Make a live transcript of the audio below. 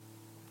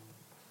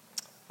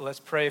Let's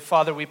pray.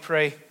 Father, we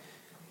pray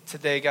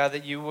today, God,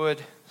 that you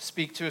would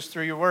speak to us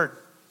through your word.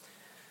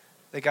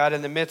 That God,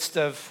 in the midst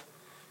of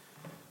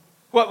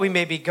what we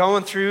may be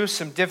going through,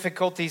 some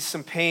difficulties,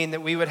 some pain,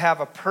 that we would have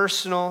a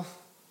personal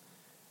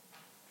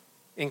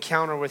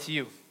encounter with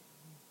you.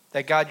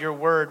 That God, your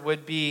word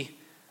would be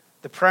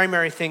the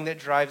primary thing that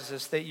drives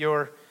us, that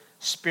your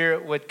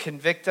Spirit would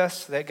convict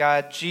us, that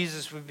God,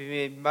 Jesus would be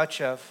made much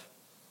of.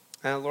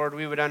 And Lord,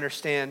 we would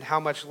understand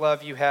how much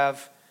love you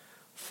have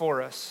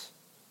for us.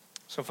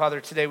 So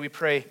Father, today we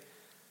pray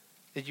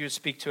that you would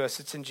speak to us.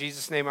 It's in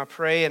Jesus' name I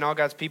pray, and all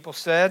God's people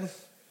said,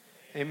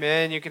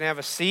 amen. You can have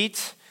a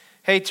seat.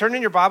 Hey, turn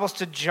in your Bibles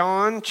to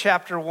John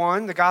chapter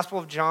 1, the Gospel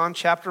of John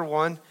chapter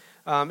 1.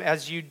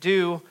 As you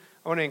do,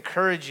 I want to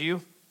encourage you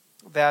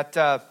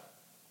that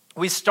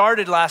we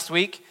started last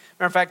week.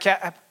 Matter of fact,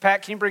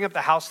 Pat, can you bring up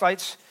the house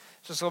lights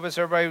just a little bit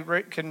so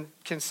everybody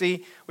can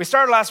see? We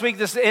started last week,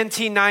 this is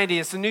NT90.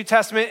 It's the New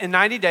Testament in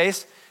 90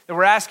 days that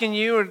we're asking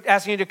you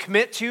to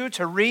commit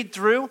to read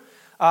through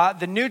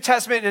the New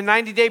Testament in a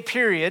 90-day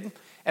period.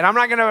 And I'm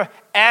not going to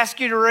ask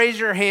you to raise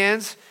your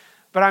hands,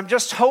 but I'm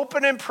just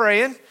hoping and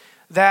praying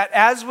that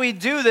as we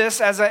do this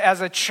as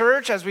a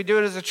church, as we do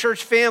it as a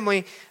church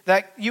family,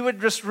 that you would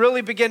just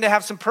really begin to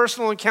have some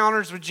personal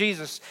encounters with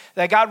Jesus,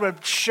 that God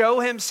would show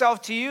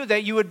himself to you,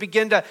 that you would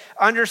begin to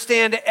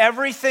understand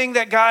everything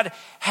that God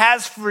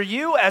has for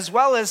you, as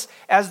well as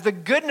the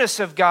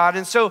goodness of God.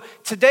 And so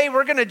today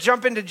we're going to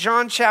jump into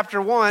John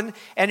chapter 1,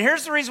 and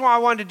here's the reason why I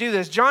wanted to do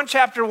this. John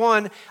chapter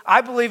 1,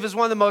 I believe, is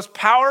one of the most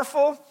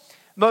powerful,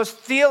 most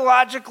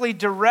theologically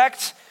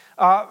direct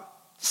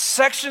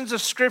sections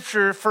of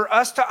Scripture for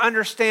us to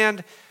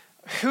understand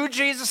who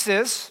Jesus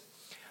is,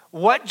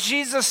 what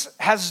Jesus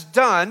has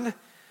done,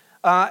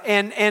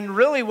 and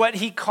really what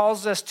he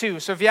calls us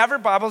to. So if you have your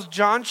Bibles,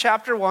 John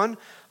chapter 1,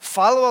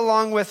 follow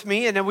along with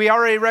me. And then we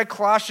already read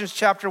Colossians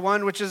chapter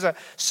 1, which is a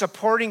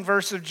supporting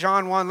verse of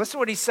John 1. Listen to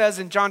what he says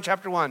in John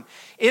chapter 1.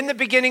 In the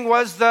beginning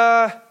was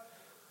the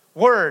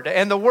Word,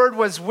 and the Word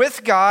was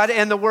with God,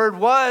 and the Word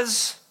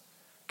was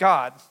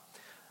God.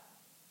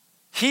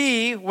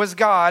 He was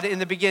God in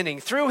the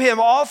beginning. Through him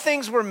all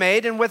things were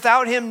made, and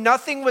without him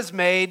nothing was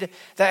made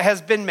that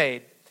has been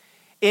made.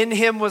 In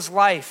him was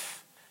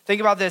life. Think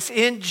about this.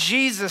 In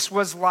Jesus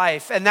was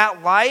life, and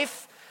that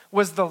life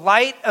was the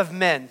light of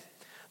men.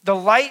 The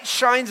light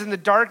shines in the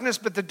darkness,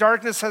 but the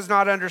darkness has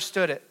not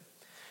understood it.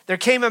 There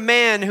came a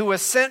man who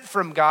was sent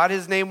from God.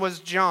 His name was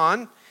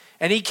John,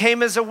 and he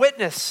came as a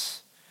witness,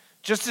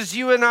 just as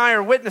you and I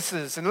are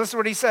witnesses. And listen to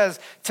what he says,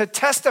 to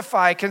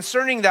testify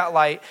concerning that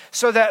light,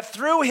 so that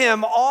through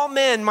him all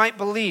men might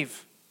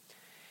believe.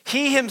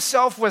 He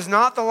himself was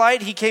not the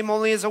light, he came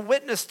only as a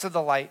witness to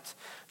the light.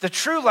 The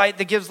true light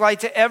that gives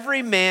light to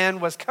every man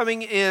was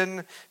coming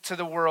in to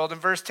the world. In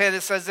verse 10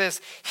 it says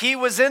this, he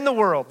was in the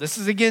world. This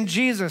is again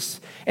Jesus.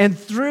 And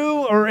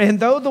though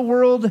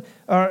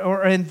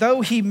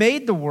he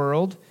made the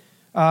world,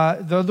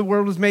 though the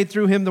world was made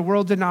through him, the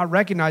world did not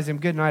recognize him.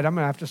 Good night. I'm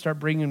going to have to start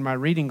bringing my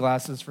reading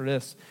glasses for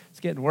this.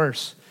 It's getting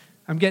worse.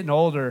 I'm getting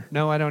older.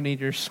 No, I don't need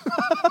yours.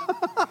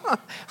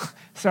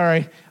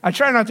 Sorry. I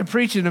try not to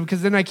preach in them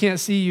because then I can't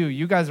see you.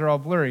 You guys are all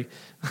blurry.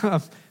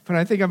 But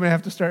I think I'm going to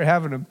have to start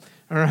having them.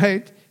 All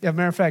right? Yeah,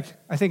 matter of fact,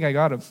 I think I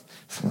got them.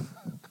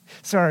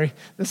 Sorry.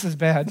 This is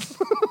bad.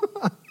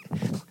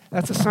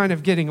 That's a sign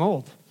of getting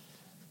old,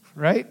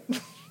 right?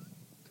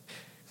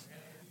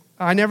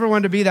 I never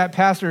wanted to be that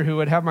pastor who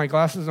would have my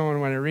glasses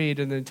on when I read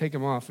and then take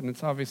them off, and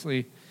it's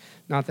obviously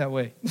not that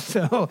way.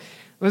 So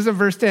listen to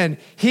verse 10.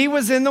 He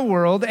was in the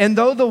world, and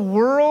though the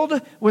world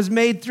was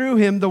made through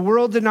him, the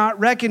world did not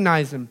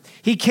recognize him.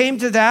 He came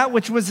to that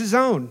which was his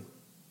own,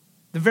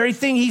 the very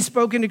thing he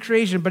spoke into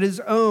creation, but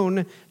his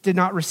own did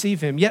not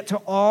receive him. Yet to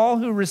all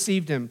who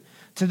received him,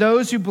 to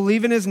those who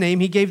believe in his name,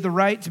 he gave the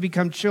right to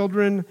become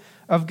children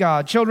of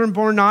God, children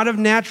born not of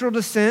natural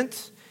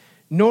descent,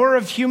 nor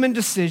of human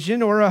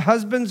decision or a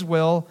husband's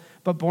will,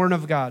 but born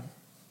of God.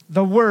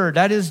 The Word,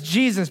 that is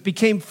Jesus,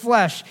 became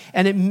flesh,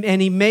 and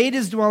he made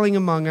his dwelling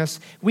among us.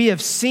 We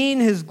have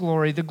seen his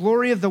glory, the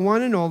glory of the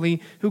one and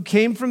only who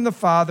came from the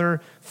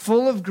Father,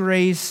 full of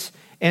grace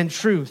and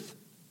truth.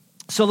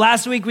 So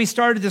last week we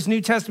started this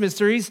New Testament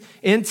series,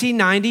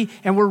 NT90,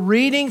 and we're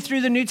reading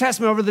through the New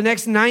Testament over the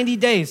next 90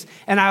 days.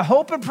 And I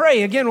hope and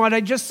pray, again, what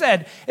I just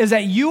said, is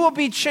that you will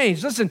be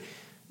changed. Listen,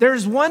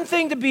 there's one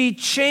thing to be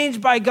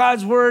changed by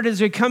God's word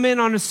as we come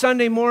in on a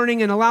Sunday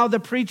morning and allow the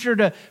preacher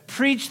to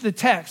preach the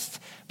text.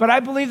 But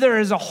I believe there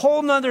is a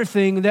whole nother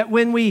thing that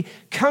when we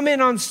come in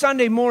on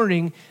Sunday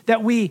morning,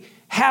 that we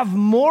have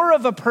more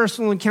of a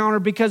personal encounter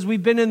because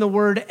we've been in the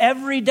word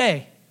every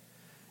day.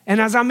 And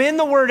as I'm in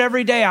the Word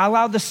every day, I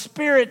allow the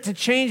Spirit to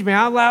change me.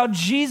 I allow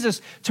Jesus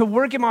to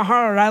work in my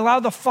heart. I allow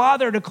the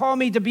Father to call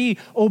me to be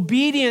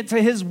obedient to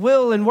His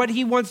will and what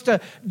He wants to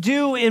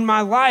do in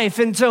my life.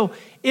 And so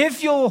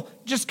if you'll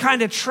just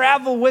kind of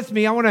travel with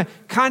me, I want to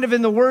kind of,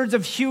 in the words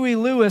of Huey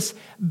Lewis,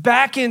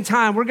 back in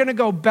time. We're going to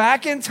go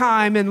back in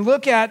time and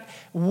look at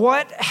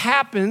what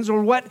happens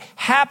or what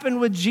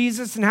happened with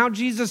Jesus and how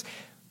Jesus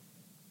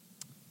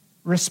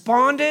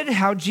responded,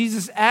 how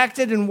Jesus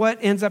acted, and what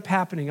ends up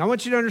happening. I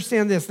want you to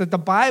understand this, that the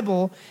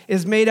Bible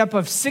is made up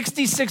of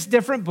 66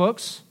 different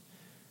books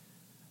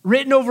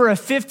written over a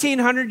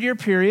 1,500-year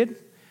period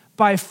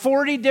by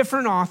 40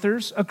 different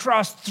authors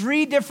across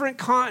 3 different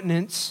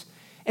continents,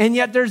 and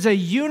yet there's a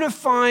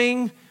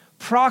unifying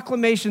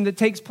proclamation that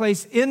takes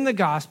place in the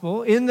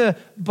gospel, in the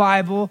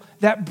Bible,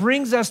 that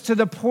brings us to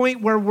the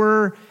point where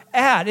we're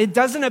at. It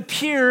doesn't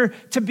appear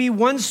to be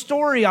one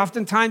story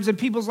oftentimes in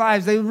people's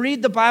lives. They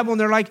read the Bible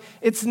and they're like,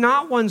 it's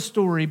not one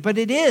story, but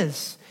it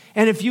is.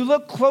 And if you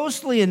look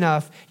closely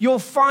enough, you'll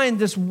find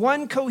this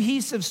one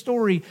cohesive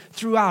story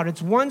throughout.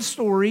 It's one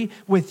story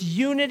with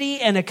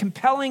unity and a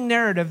compelling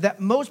narrative that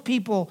most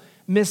people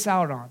miss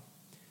out on.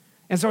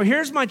 And so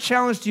here's my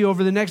challenge to you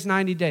over the next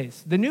 90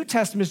 days. The New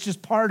Testament is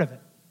just part of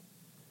it.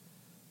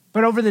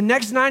 But over the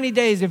next 90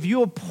 days, if you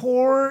will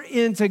pour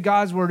into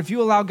God's word, if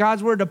you allow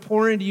God's word to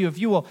pour into you, if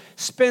you will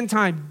spend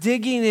time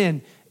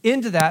digging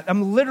into that,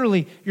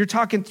 you're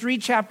talking 3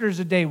 chapters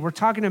a day. We're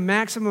talking a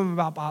maximum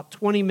of about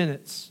 20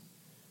 minutes.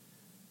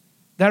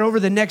 That over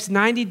the next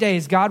 90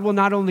 days, God will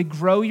not only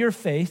grow your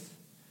faith,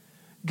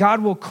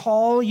 God will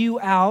call you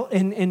out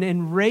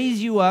and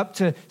raise you up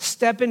to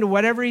step into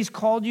whatever he's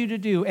called you to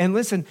do. And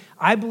listen,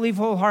 I believe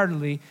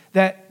wholeheartedly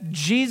that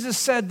Jesus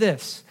said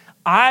this,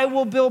 I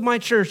will build my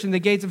church and the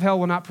gates of hell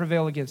will not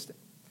prevail against it.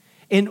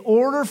 In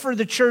order for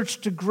the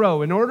church to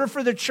grow, in order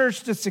for the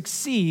church to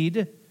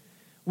succeed,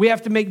 we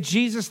have to make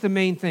Jesus the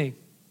main thing.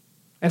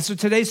 And so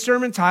today's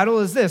sermon title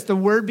is this, The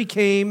Word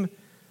Became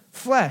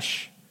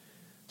Flesh.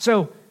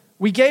 So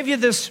we gave you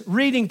this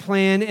reading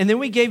plan, and then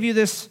we gave you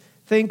this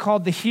thing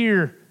called the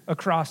HEAR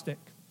acrostic.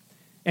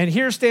 And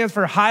HEAR stands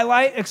for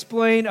highlight,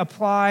 explain,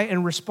 apply,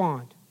 and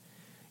respond.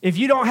 If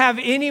you don't have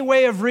any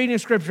way of reading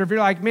scripture, if you're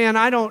like, man,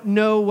 I don't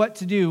know what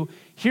to do,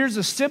 here's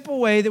a simple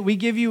way that we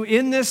give you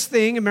in this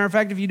thing. As a matter of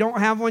fact, if you don't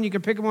have one, you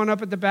can pick one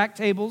up at the back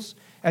tables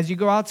as you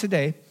go out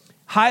today.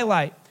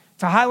 Highlight,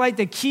 to highlight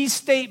the key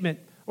statement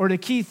or the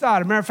key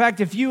thought. As a matter of fact,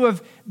 if you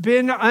have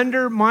been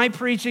under my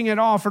preaching at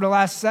all for the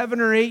last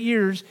 7 or 8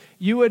 years,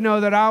 you would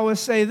know that I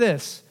always say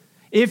this.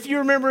 If you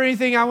remember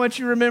anything, I want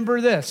you to remember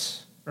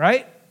this,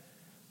 right?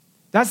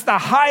 That's the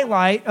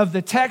highlight of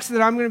the text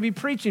that I'm going to be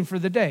preaching for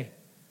the day.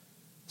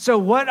 So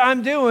what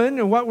I'm doing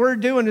and what we're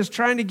doing is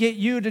trying to get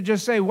you to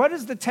just say, what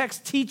is the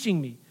text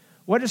teaching me?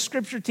 What does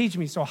Scripture teach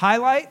me? So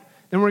highlight,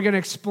 then we're going to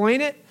explain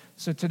it.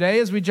 So today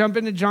as we jump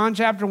into John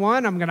chapter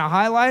 1, I'm going to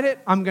highlight it.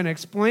 I'm going to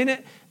explain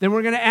it. Then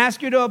we're going to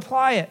ask you to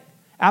apply it.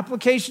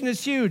 Application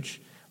is huge.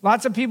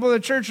 Lots of people in the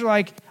church are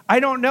like, I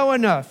don't know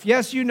enough.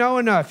 Yes, you know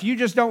enough. You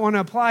just don't want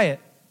to apply it.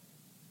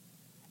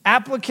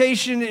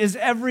 Application is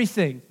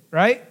everything,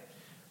 right?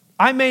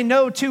 I may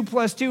know 2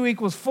 +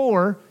 2 =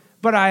 4,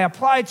 but I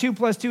apply 2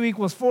 +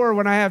 2 = 4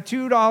 when I have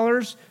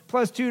 $2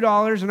 plus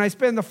 $2, and I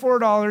spend the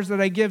 $4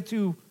 that I give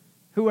to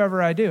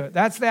whoever I do it.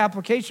 That's the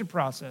application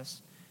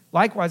process.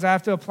 Likewise, I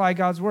have to apply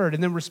God's word.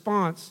 And then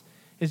response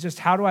is just,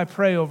 how do I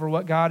pray over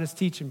what God is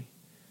teaching me?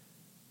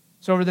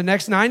 So over the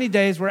next 90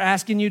 days, we're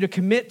asking you to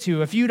commit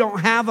to. If you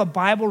don't have a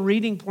Bible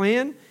reading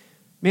plan,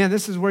 man,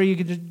 this is where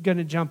you're going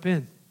to jump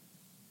in.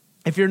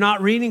 If you're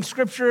not reading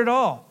Scripture at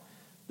all,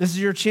 this is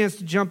your chance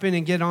to jump in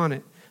and get on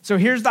it. So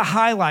here's the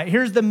highlight.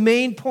 Here's the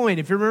main point.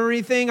 If you remember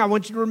anything, I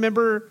want you to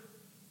remember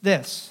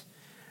this.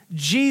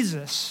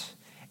 Jesus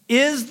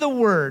is the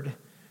Word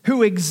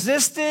who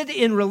existed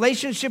in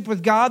relationship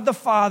with God the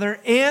Father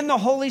and the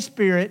Holy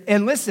Spirit,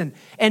 and listen,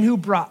 and who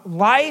brought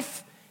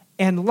life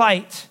and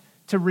light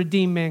to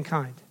redeem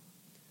mankind.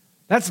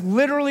 That's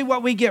literally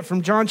what we get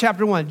from John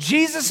chapter 1.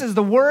 Jesus is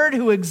the Word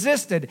who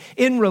existed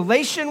in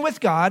relation with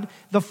God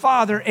the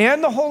Father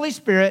and the Holy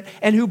Spirit,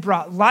 and who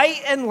brought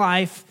light and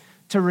life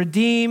to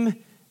redeem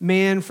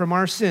man from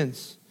our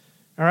sins.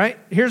 All right,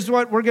 here's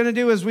what we're going to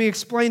do as we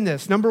explain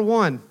this. Number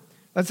 1,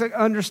 let's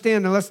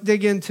understand and let's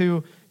dig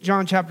into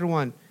John chapter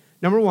 1.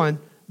 Number 1,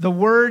 the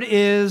Word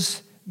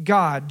is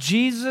God.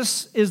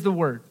 Jesus is the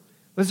Word.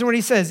 Listen to what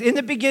he says. In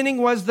the beginning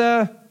was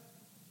the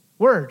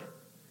Word,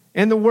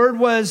 and the Word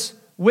was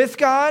with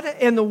God,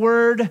 and the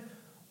Word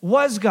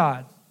was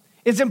God.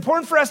 It's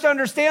important for us to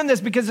understand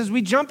this because as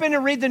we jump in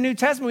and read the New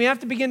Testament, we have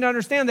to begin to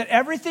understand that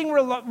everything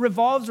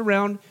revolves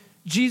around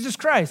Jesus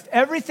Christ.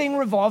 Everything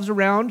revolves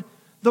around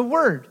the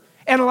Word.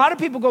 And a lot of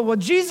people go, well,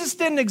 Jesus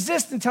didn't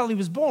exist until he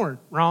was born.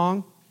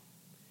 Wrong.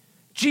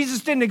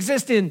 Jesus didn't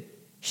exist in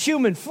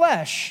human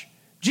flesh.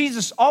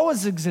 Jesus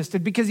always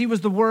existed because he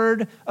was the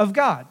Word of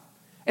God.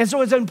 And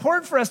so it's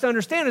important for us to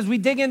understand as we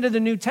dig into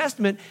the New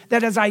Testament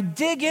that as I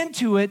dig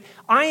into it,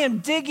 I am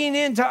digging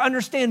in to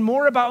understand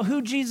more about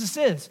who Jesus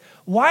is.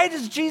 Why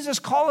does Jesus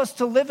call us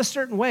to live a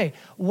certain way?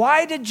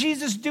 Why did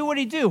Jesus do what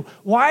he did?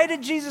 Why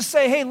did Jesus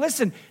say, hey,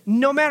 listen,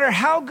 no matter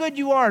how good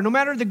you are, no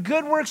matter the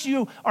good works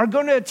you are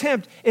going to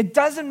attempt, it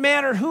doesn't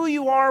matter who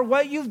you are,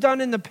 what you've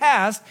done in the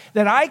past,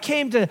 that I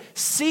came to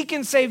seek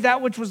and save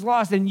that which was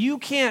lost. And you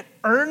can't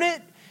earn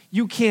it.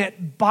 You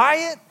can't buy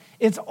it.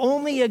 It's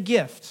only a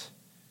gift.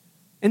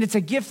 And it's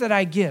a gift that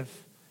I give.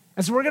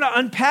 And so we're going to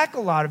unpack a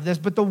lot of this,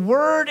 but the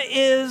Word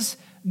is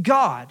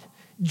God.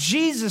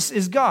 Jesus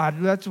is God.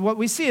 That's what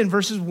we see in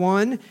verses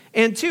 1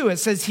 and 2. It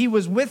says he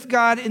was with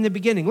God in the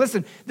beginning.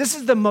 Listen, this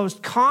is the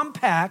most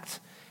compact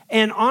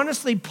and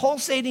honestly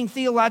pulsating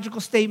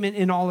theological statement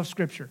in all of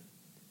Scripture.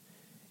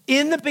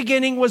 In the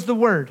beginning was the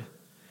Word.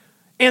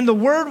 And the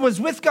Word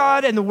was with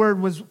God, and the Word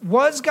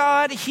was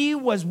God. He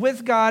was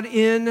with God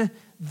in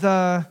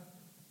the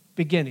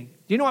beginning.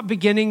 Do you know what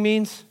beginning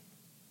means?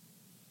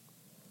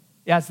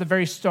 Yeah, it's the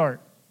very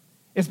start.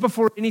 It's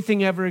before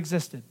anything ever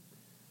existed.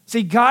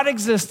 See, God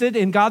existed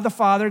in God the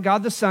Father,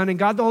 God the Son, and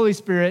God the Holy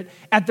Spirit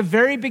at the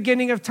very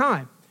beginning of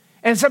time.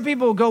 And some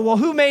people will go, well,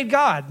 who made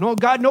God? No,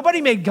 God, nobody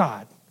made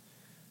God.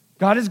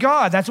 God is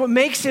God. That's what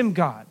makes him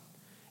God.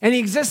 And he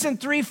exists in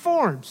three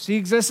forms. He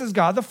exists as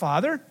God the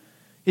Father,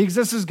 he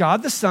exists as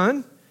God the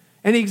Son,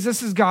 and he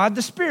exists as God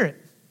the Spirit.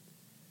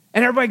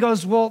 And everybody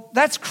goes, well,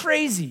 that's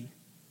crazy.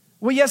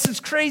 Well, yes, it's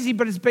crazy,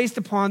 but it's based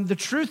upon the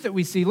truth that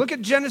we see. Look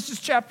at Genesis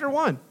chapter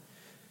 1.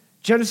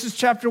 Genesis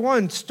chapter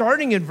 1,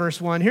 starting in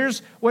verse 1.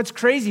 Here's what's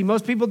crazy.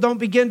 Most people don't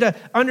begin to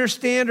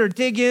understand or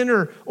dig in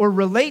or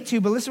relate to,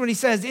 but listen what he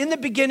says. In the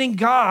beginning,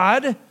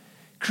 God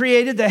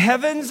created the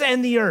heavens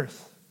and the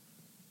earth.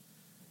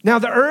 Now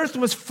the earth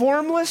was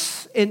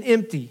formless and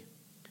empty.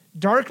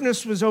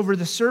 Darkness was over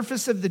the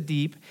surface of the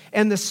deep,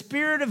 and the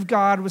Spirit of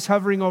God was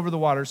hovering over the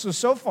water.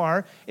 So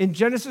far, in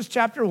Genesis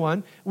chapter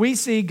 1, we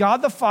see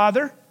God the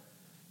Father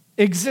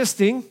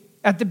existing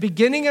at the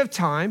beginning of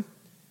time.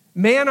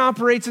 Man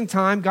operates in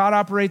time, God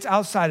operates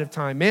outside of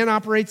time. Man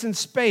operates in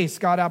space,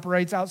 God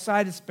operates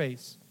outside of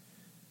space.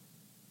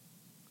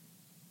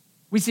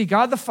 We see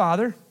God the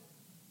Father,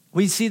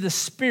 we see the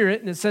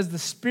Spirit, and it says the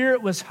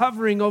Spirit was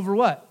hovering over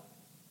what?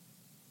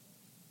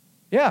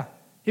 Yeah,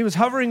 he was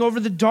hovering over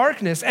the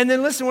darkness. And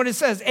then listen what it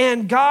says.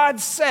 And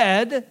God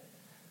said,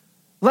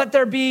 let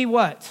there be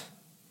what?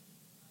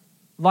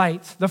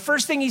 Light. The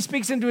first thing he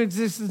speaks into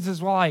existence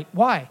is light.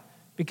 Why?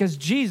 Because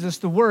Jesus,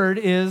 the Word,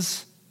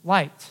 is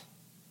light.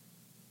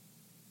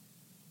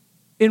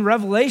 In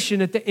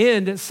Revelation, at the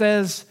end, it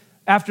says,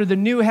 after the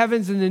new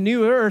heavens and the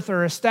new earth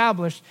are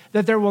established,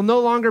 that there will no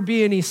longer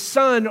be any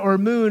sun or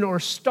moon or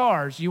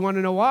stars. You want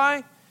to know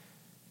why?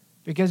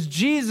 Because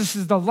Jesus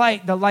is the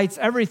light that lights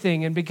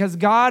everything. And because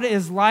God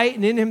is light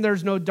and in him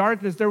there's no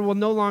darkness, there will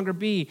no longer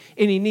be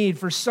any need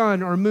for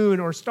sun or moon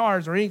or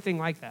stars or anything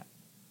like that.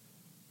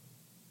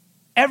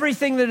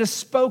 Everything that is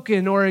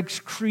spoken or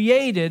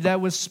created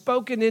that was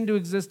spoken into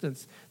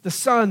existence, the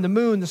sun, the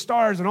moon, the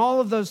stars, and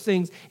all of those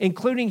things,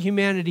 including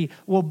humanity,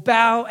 will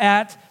bow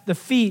at the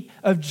feet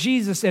of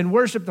Jesus and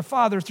worship the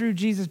Father through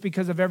Jesus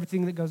because of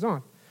everything that goes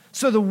on.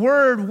 So the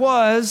Word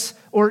was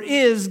or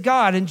is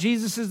God, and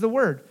Jesus is the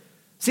Word.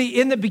 See,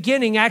 in the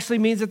beginning actually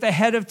means at the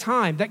head of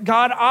time, that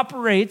God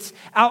operates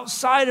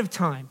outside of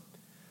time.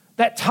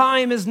 That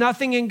time is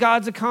nothing in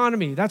God's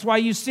economy. That's why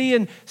you see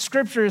in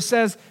Scripture it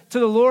says, to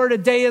the Lord a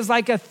day is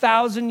like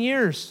 1,000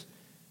 years,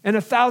 and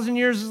 1,000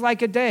 years is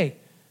like a day.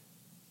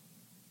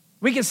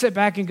 We can sit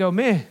back and go,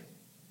 man,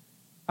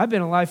 I've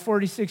been alive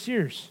 46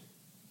 years.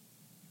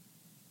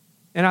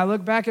 And I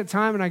look back at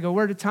time and I go,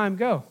 where did time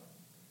go?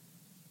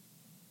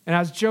 And I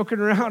was joking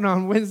around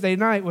on Wednesday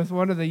night with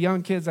one of the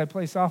young kids I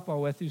play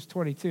softball with who's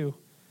 22.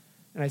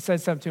 And I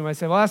said something to him. I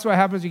said, well, that's what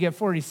happens when you get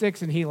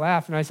 46. And he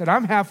laughed. And I said,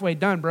 I'm halfway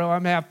done, bro.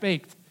 I'm half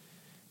baked.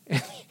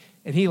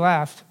 And he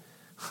laughed.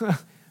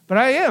 But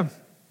I am.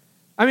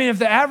 I mean, if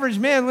the average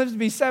man lives to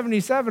be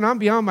 77, I'm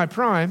beyond my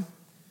prime.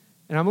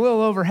 And I'm a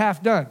little over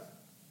half done.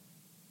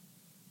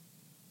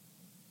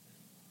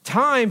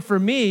 Time for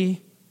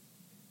me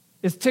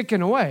is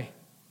ticking away.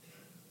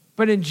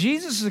 But in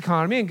Jesus'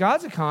 economy, in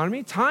God's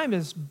economy, time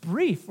is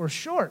brief or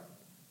short.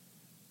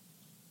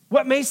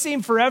 What may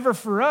seem forever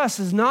for us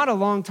is not a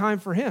long time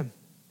for him.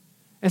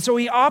 And so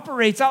he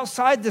operates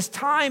outside this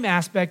time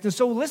aspect. And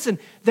so listen,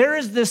 there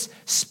is this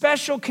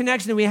special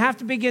connection that we have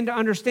to begin to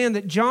understand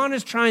that John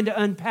is trying to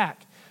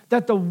unpack.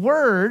 That the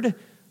Word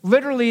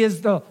literally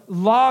is the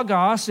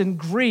logos in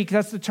Greek.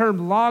 That's the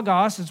term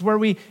logos. It's where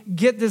we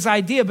get this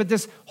idea. But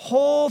this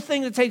whole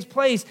thing that takes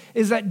place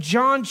is that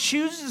John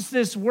chooses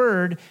this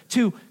word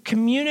to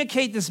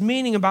communicate this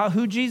meaning about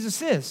who Jesus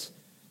is.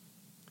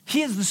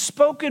 He is the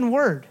spoken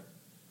word.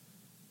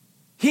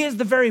 He is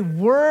the very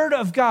Word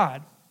of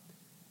God.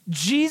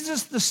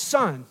 Jesus the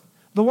Son,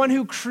 the one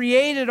who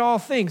created all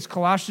things.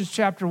 Colossians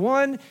chapter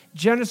 1,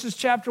 Genesis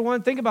chapter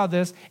 1. Think about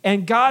this.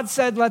 And God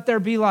said, let there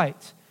be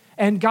light.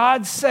 And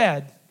God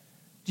said,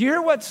 do you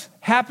hear what's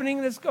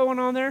happening that's going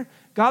on there?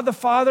 God the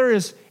Father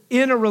is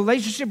in a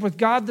relationship with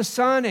God the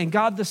Son, and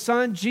God the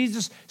Son,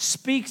 Jesus,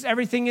 speaks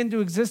everything into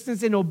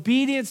existence in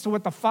obedience to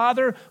what the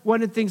Father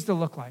wanted things to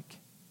look like.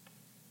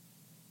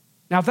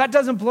 Now, if that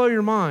doesn't blow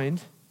your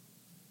mind,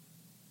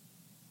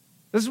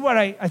 this is what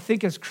I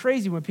think is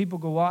crazy when people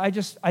go, well,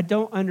 I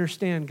don't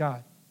understand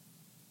God.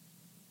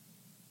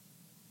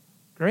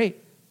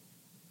 Great.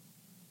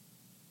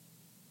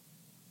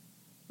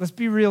 Let's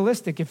be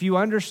realistic. If you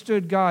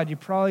understood God, you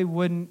probably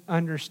wouldn't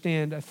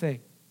understand a thing.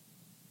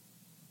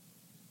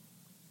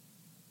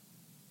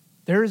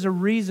 There is a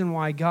reason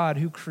why God,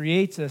 who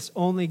creates us,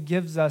 only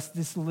gives us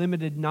this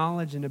limited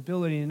knowledge and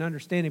ability and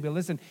understanding. But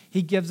listen,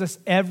 he gives us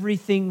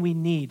everything we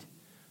need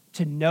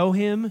to know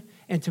him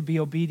and to be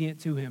obedient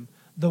to him.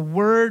 The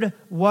Word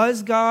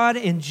was God,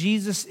 and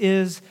Jesus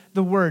is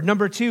the Word.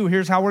 Number 2,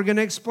 here's how we're going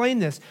to explain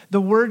this. The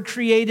Word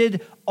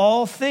created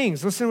all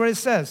things. Listen to what it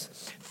says.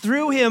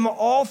 Through him,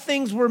 all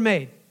things were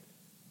made.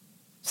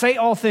 Say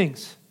all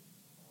things.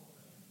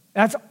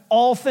 That's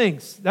all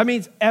things. That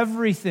means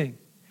everything.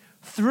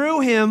 Through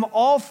him,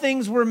 all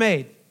things were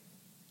made.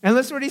 And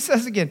listen to what he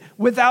says again.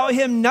 Without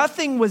him,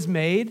 nothing was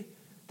made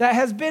that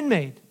has been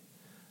made.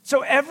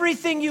 So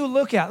everything you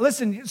look at,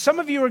 listen, some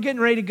of you are getting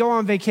ready to go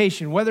on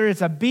vacation, whether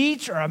it's a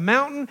beach or a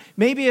mountain,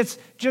 maybe it's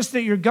just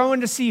that you're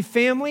going to see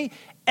family.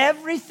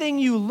 Everything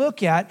you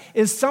look at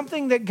is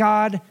something that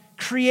God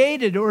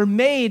created or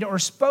made or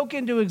spoke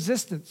into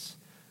existence.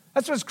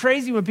 That's what's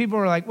crazy when people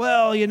are like,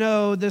 well, you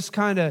know, this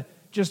kind of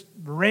just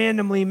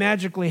randomly,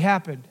 magically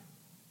happened.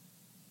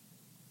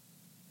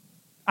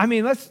 I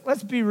mean,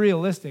 let's be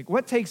realistic.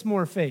 What takes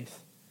more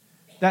faith?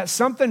 That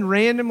something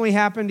randomly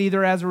happened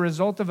either as a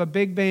result of a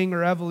Big Bang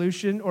or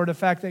evolution, or the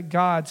fact that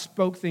God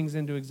spoke things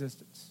into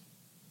existence.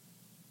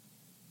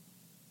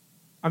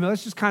 I mean,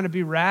 let's just kind of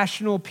be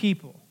rational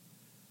people.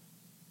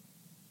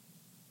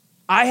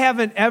 I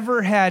haven't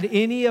ever had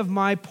any of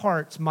my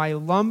parts, my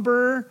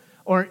lumber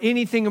or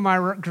anything in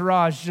my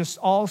garage, just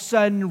all of a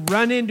sudden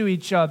run into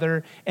each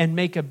other and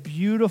make a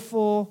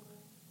beautiful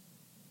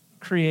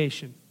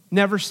creation.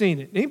 Never seen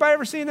it. Anybody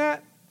ever seen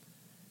that?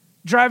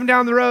 Driving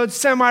down the road,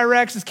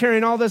 semi-Rex is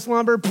carrying all this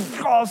lumber.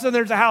 All of a sudden,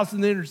 there's a house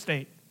in the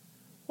interstate.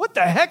 What the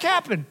heck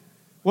happened?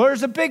 Well,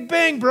 there's a big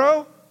bang,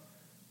 bro.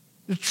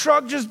 The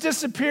truck just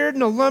disappeared,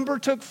 and the lumber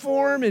took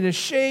form and a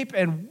shape,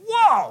 and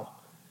whoa!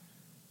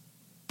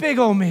 Big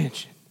old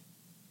mansion.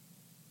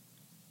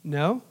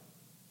 No.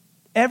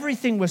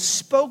 Everything was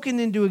spoken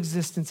into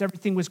existence.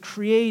 Everything was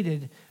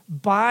created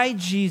by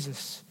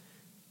Jesus.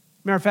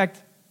 Matter of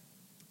fact,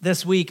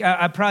 this week,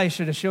 I probably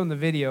should have shown the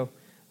video.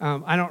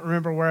 I don't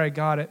remember where I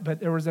got it, but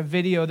there was a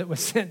video that was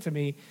sent to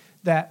me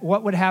that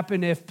what would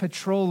happen if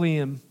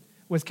petroleum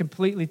was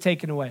completely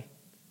taken away?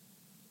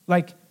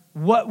 Like,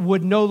 what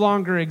would no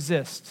longer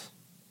exist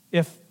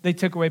if they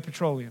took away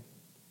petroleum?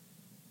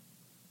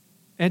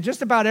 And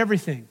just about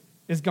everything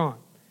is gone.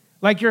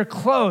 Like your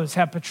clothes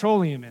have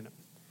petroleum in them.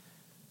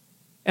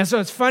 And so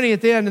it's funny at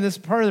the end, and this is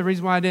part of the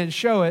reason why I didn't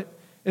show it,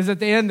 is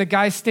at the end, the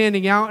guy's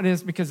standing out, and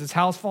it's because his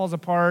house falls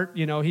apart.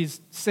 You know, he's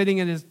sitting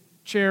in his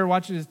chair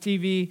watching his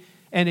TV,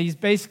 and he's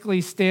basically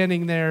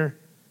standing there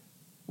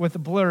with a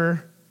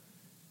blur,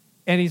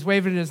 and he's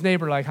waving at his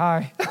neighbor like,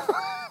 hi.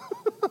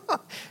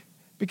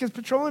 Because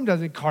petroleum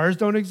doesn't, cars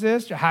don't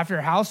exist, half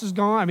your house is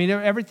gone. I mean,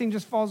 everything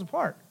just falls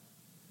apart.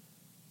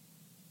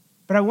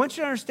 But I want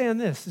you to understand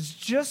this. It's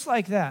just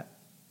like that.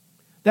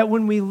 That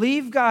when we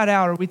leave God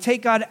out or we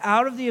take God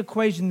out of the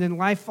equation, then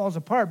life falls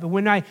apart. But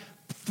when I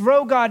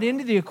throw God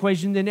into the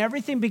equation, then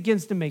everything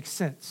begins to make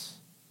sense.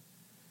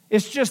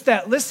 It's just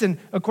that, listen,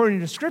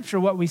 according to Scripture,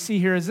 what we see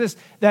here is this,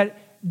 that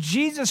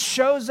Jesus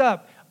shows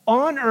up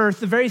on earth,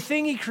 the very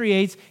thing he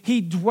creates,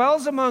 he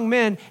dwells among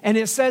men, and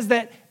it says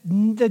that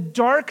the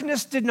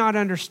darkness did not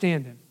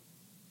understand him.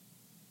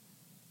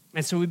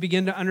 And so we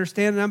begin to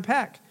understand and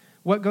unpack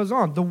what goes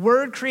on. The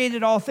Word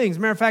created all things.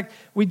 Matter of fact,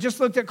 we just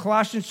looked at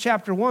Colossians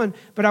chapter 1,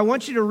 but I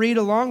want you to read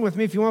along with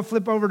me. If you want to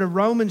flip over to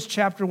Romans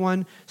chapter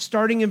 1,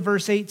 starting in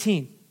verse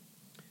 18.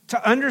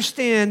 To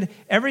understand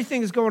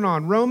everything that's going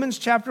on. Romans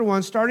chapter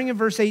 1, starting in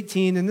verse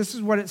 18, and this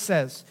is what it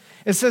says.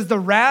 It says, the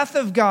wrath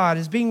of God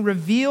is being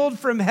revealed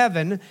from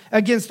heaven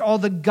against all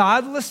the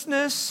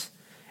godlessness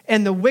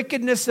and the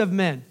wickedness of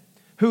men,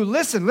 who,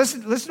 listen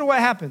to what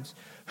happens,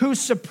 who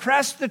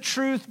suppress the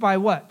truth by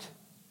what?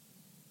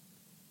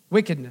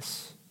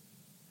 Wickedness.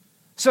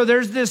 So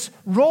there's this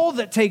role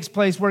that takes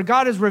place where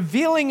God is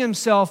revealing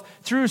himself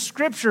through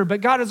Scripture,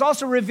 but God is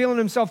also revealing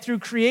himself through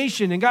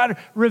creation, and God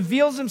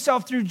reveals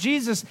himself through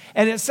Jesus.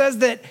 And it says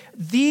that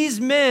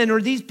these men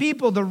or these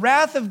people, the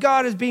wrath of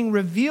God is being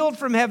revealed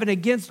from heaven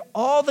against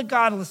all the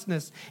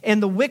godlessness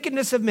and the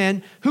wickedness of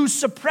men who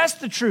suppress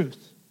the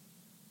truth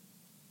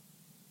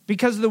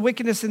because of the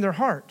wickedness in their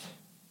heart.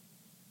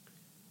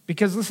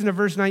 Because listen to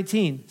verse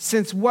 19.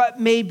 Since what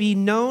may be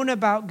known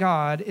about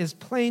God is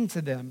plain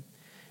to them,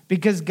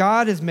 because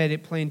God has made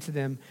it plain to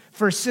them.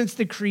 For since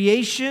the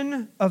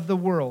creation of the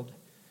world,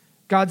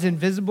 God's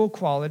invisible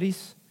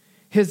qualities,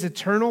 his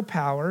eternal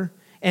power,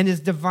 and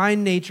his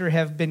divine nature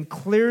have been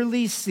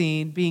clearly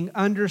seen, being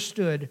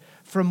understood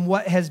from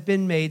what has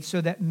been made, so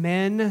that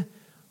men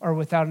are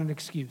without an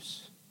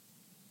excuse.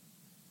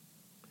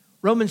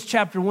 Romans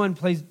chapter 1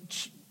 plays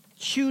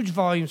huge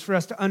volumes for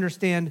us to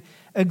understand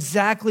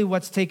exactly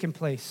what's taken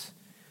place.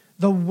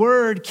 The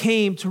Word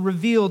came to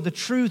reveal the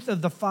truth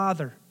of the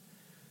Father.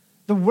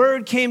 The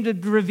Word came to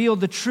reveal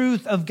the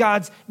truth of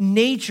God's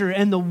nature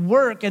and the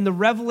work and the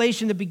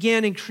revelation that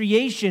began in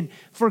creation.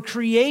 For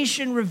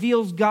creation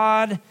reveals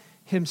God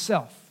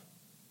himself.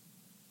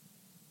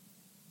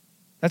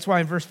 That's why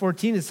in verse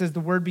 14 it says, the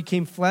Word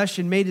became flesh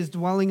and made his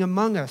dwelling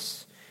among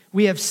us.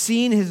 We have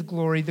seen his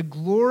glory, the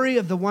glory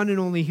of the one and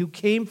only who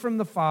came from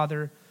the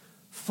Father,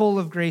 full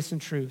of grace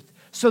and truth.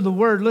 So the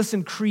Word,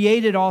 listen,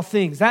 created all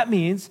things. That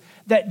means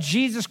that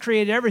Jesus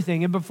created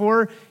everything. And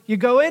before you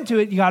go into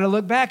it, you got to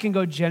look back and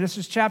go,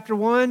 Genesis chapter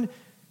 1,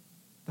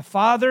 the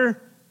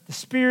Father, the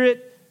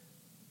Spirit,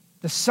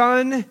 the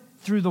Son,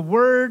 through the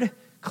Word.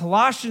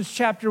 Colossians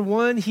chapter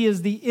 1, he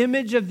is the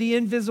image of the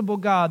invisible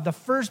God, the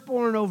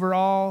firstborn over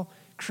all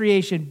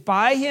creation.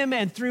 By him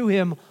and through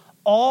him,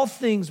 all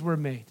things were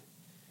made.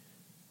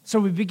 So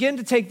we begin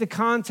to take the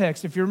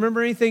context. If you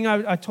remember anything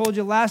I told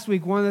you last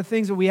week, one of the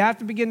things that we have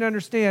to begin to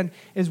understand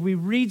is we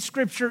read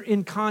Scripture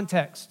in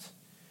context.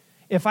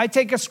 If I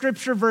take a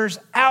Scripture verse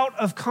out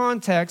of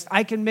context,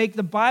 I can make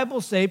the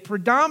Bible say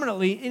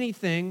predominantly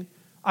anything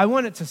I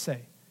want it to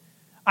say.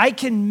 I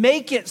can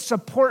make it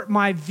support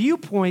my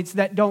viewpoints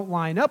that don't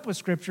line up with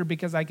Scripture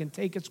because I can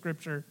take a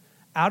Scripture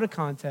out of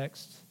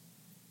context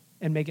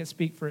and make it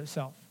speak for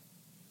itself.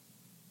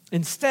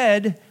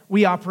 Instead,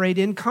 we operate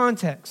in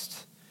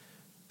context.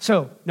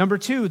 So, number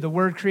 2, the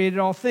Word created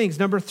all things.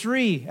 Number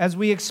 3, as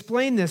we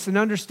explain this and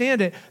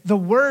understand it, the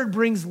Word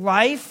brings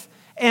life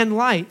and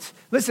light.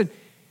 Listen,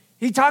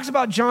 he talks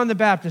about John the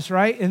Baptist,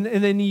 right? And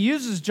then he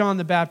uses John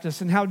the Baptist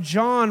and how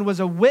John was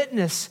a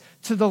witness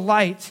to the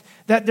light,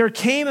 that there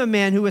came a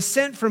man who was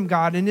sent from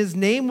God, and his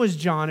name was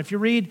John. If you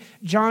read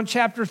John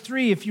chapter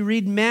 3, if you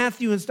read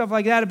Matthew and stuff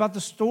like that about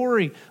the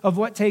story of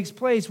what takes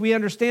place, we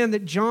understand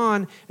that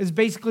John is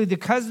basically the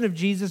cousin of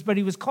Jesus, but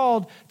he was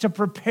called to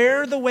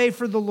prepare the way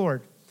for the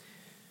Lord.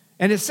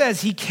 And it says,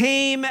 he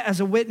came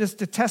as a witness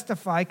to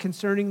testify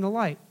concerning the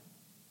light.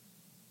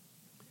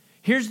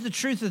 Here's the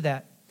truth of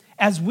that.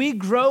 As we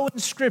grow in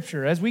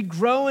Scripture, as we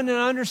grow in an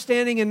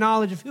understanding and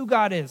knowledge of who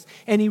God is,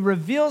 and he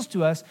reveals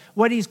to us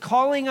what he's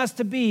calling us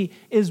to be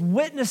is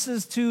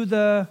witnesses to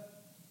the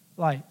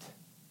light.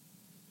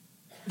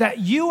 That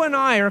you and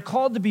I are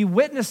called to be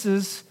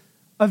witnesses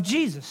of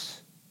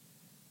Jesus.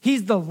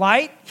 He's the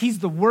light, he's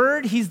the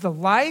Word, he's the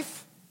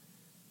life.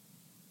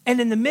 And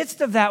in the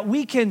midst of that,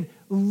 we can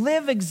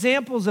live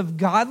examples of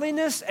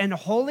godliness and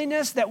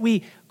holiness, that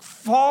we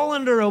fall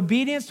under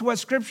obedience to what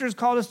Scripture has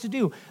called us to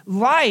do.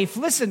 Life,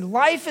 listen,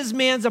 life is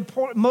man's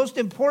most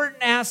important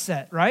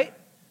asset, right?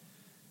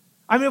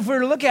 I mean, if we were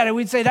to look at it,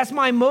 we'd say that's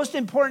my most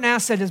important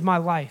asset is my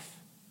life.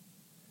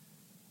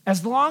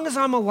 As long as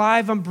I'm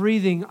alive, I'm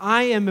breathing,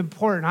 I am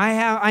important.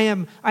 I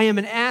am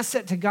an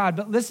asset to God.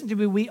 But listen to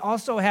me, we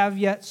also have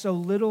yet so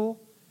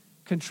little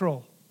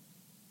control.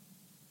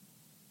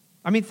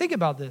 I mean, think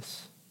about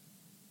this.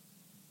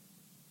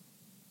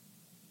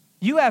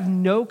 You have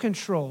no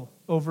control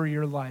over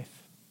your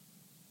life.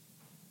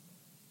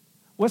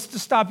 What's to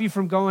stop you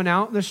from going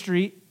out in the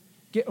street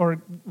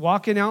or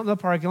walking out in the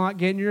parking lot,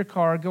 getting in your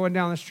car, going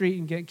down the street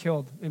and getting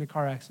killed in a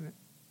car accident?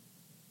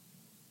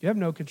 You have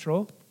no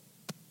control.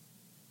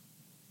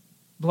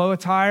 Blow a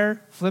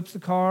tire, flips the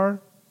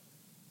car,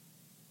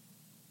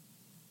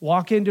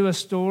 walk into a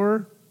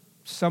store,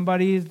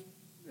 somebody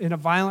in a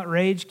violent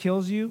rage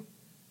kills you.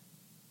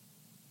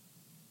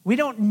 We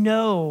don't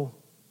know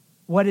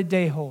what a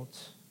day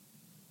holds.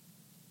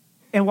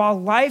 And while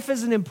life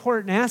is an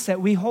important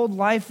asset, we hold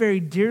life very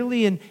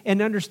dearly and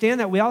understand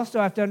that. We also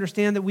have to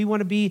understand that we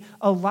want to be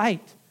a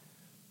light.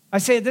 I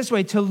say it this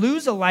way, to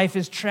lose a life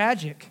is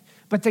tragic,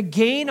 but to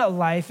gain a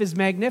life is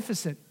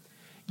magnificent.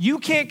 You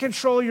can't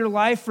control your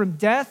life from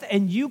death,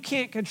 and you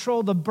can't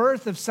control the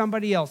birth of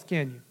somebody else,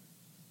 can you?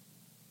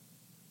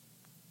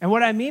 And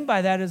what I mean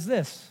by that is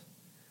this.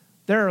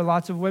 There are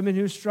lots of women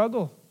who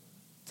struggle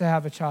to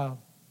have a child,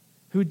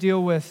 who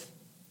deal with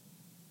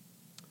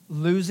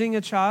losing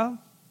a child,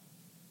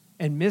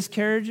 and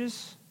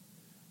miscarriages,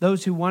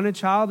 those who want a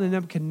child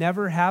and can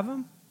never have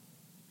them.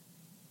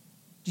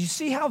 Do you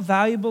see how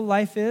valuable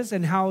life is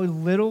and how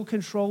little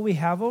control we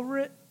have over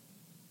it?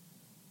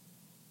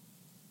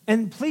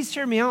 And please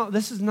hear me out.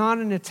 This is not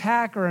an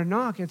attack or a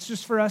knock. It's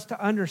just for us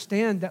to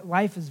understand that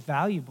life is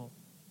valuable,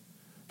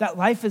 that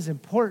life is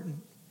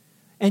important,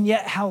 and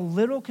yet how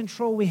little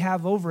control we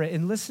have over it.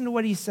 And listen to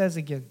what he says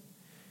again.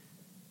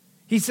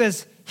 He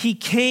says, he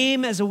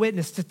came as a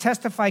witness to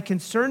testify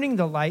concerning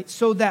the light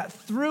so that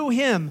through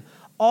him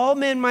all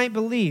men might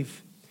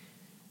believe.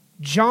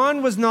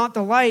 John was not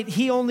the light.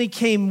 He only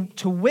came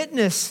to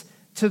witness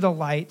to the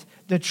light.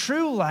 The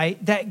true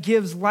light that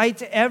gives light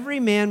to every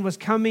man was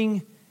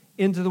coming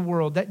into the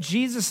world. That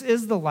Jesus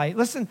is the light.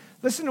 Listen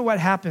to what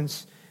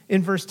happens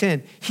in verse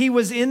 10. He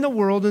was in the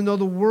world, and though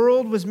the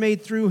world was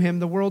made through him,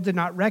 the world did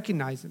not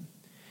recognize him.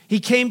 He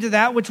came to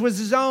that which was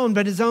his own,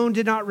 but his own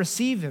did not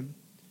receive him.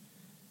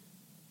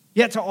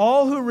 Yet to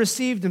all who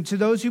received him, to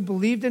those who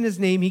believed in his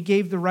name, he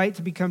gave the right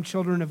to become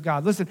children of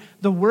God. Listen,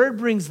 the word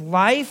brings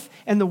life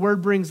and the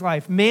word brings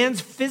life. Man's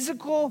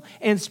physical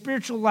and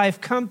spiritual life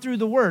come through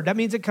the word. That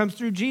means it comes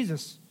through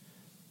Jesus.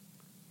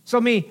 So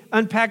let me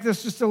unpack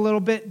this just a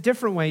little bit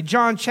different way.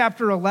 John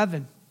chapter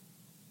 11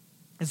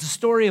 is the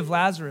story of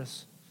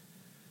Lazarus.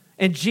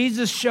 And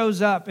Jesus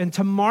shows up, and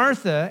to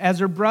Martha, as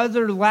her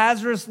brother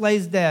Lazarus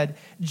lays dead,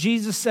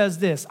 Jesus says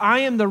this,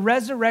 I am the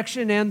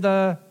resurrection and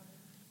the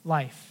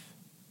life.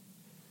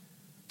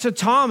 to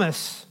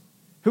Thomas,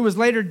 who was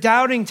later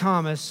doubting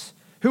Thomas,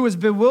 who was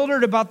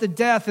bewildered about the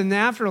death and the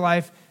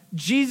afterlife,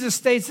 Jesus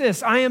states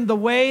this: I am the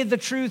way, the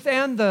truth,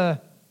 and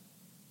the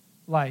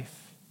life.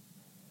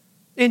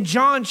 In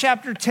John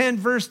chapter 10,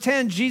 verse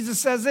 10, Jesus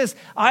says this: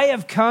 I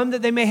have come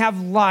that they may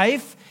have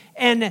life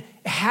and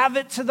have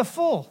it to the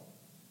full.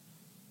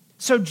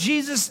 So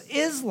Jesus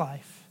is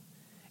life,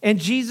 and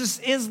Jesus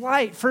is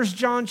light. 1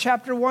 John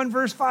chapter 1,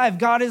 verse 5,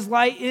 God is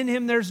light, in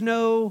him there's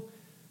no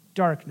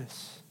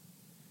darkness.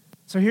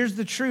 So here's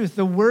the truth.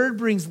 The word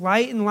brings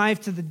light and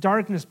life to the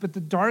darkness, but the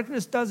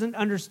darkness doesn't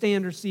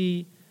understand or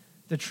see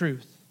the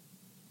truth.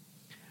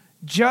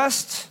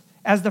 Just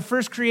as the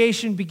first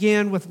creation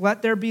began with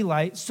let there be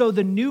light, so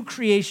the new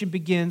creation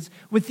begins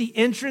with the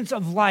entrance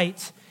of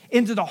light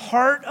into the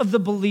heart of the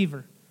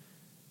believer.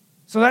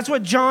 So that's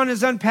what John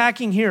is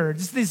unpacking here.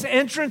 It's this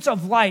entrance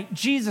of light,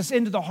 Jesus,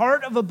 into the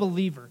heart of a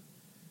believer.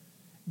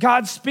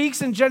 God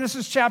speaks in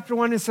Genesis chapter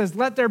 1 and says,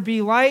 let there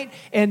be light.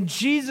 And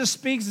Jesus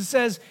speaks and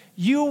says,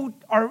 you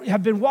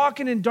have been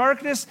walking in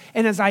darkness,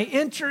 and as I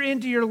enter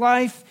into your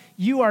life,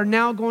 you are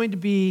now going to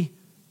be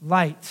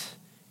light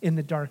in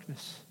the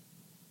darkness.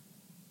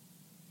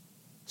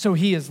 So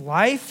he is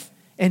life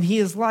and he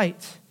is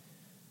light.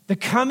 The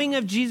coming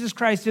of Jesus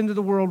Christ into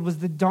the world was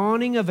the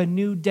dawning of a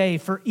new day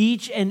for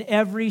each and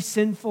every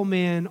sinful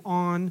man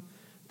on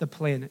the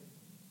planet.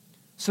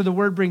 So the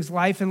word brings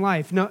life and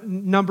life.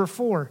 Number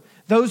 4,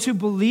 those who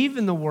believe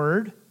in the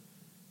word,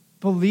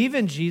 believe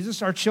in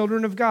Jesus, are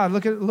children of God.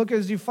 Look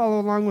as you follow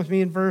along with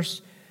me in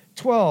verse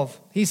 12.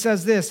 He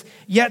says this: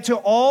 yet to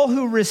all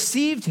who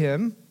received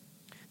him,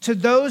 to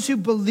those who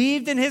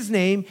believed in his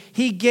name,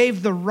 he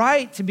gave the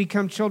right to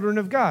become children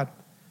of God.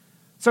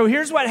 So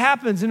here's what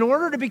happens. In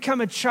order to become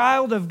a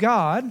child of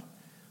God,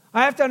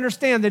 I have to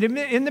understand that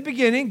in the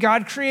beginning,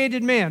 God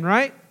created man,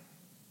 right?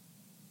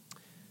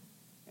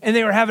 And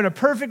they were having a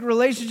perfect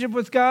relationship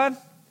with God.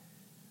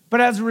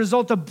 But as a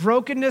result of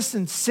brokenness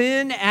and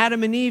sin,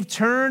 Adam and Eve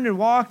turned and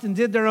walked and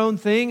did their own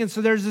thing. And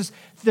so there's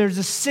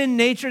a sin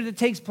nature that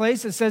takes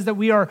place. It says that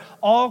we are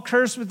all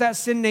cursed with that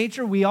sin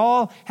nature. We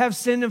all have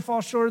sinned and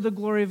fall short of the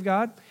glory of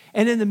God.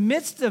 And in the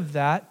midst of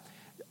that,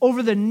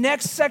 over the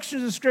next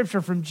sections of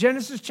Scripture, from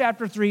Genesis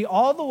chapter 3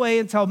 all the way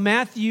until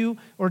Matthew,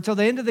 or till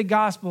the end of the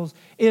Gospels,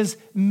 is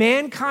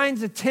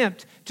mankind's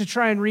attempt to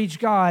try and reach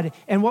God.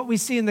 And what we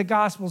see in the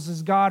Gospels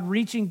is God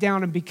reaching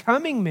down and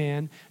becoming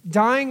man,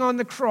 dying on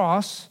the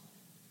cross,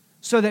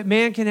 so that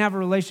man can have a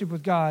relationship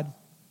with God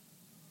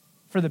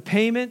for the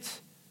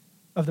payment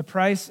of the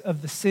price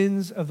of the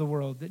sins of the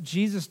world. That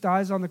Jesus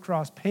dies on the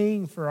cross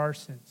paying for our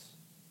sins.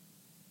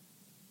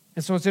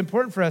 And so it's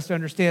important for us to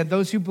understand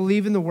those who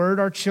believe in the word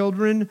are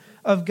children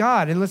of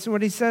God. And listen to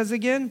what he says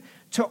again: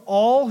 to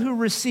all who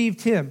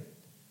received him.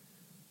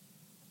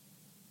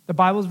 The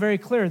Bible is very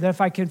clear that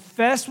if I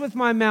confess with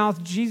my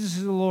mouth Jesus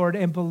is the Lord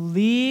and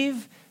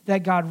believe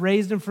that God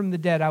raised him from the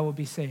dead, I will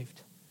be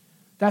saved.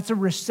 That's a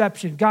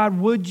reception. God,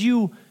 would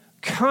you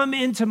come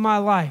into my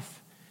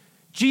life?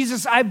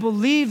 Jesus, I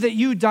believe that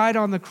you died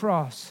on the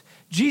cross.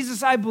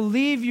 Jesus, I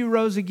believe you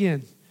rose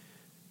again.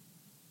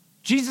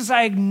 Jesus,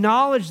 I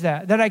acknowledge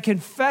that I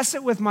confess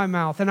it with my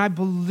mouth, and I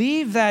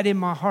believe that in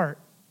my heart.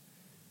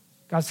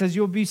 God says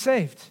you'll be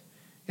saved.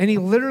 And he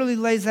literally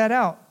lays that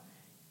out.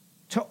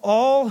 To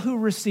all who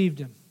received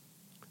him,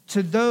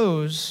 to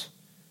those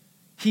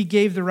he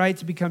gave the right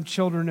to become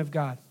children of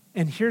God.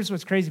 And here's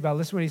what's crazy about it.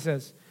 Listen to what he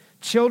says.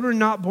 Children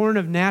not born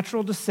of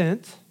natural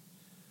descent.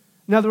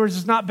 In other words,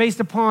 it's not based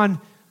upon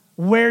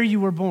where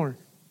you were born,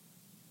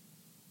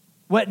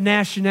 what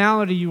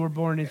nationality you were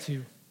born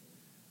into,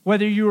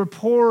 whether you were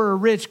poor or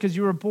rich because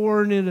you were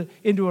born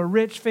into a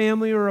rich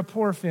family or a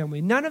poor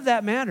family. None of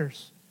that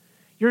matters.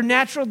 Your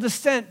natural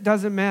descent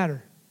doesn't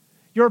matter.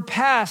 Your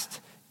past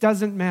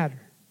doesn't matter.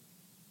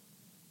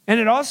 And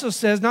it also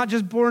says not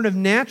just born of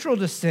natural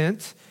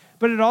descent,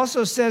 but it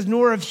also says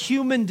nor of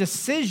human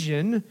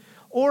decision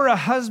or a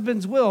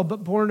husband's will,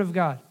 but born of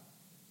God.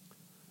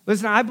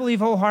 Listen, I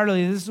believe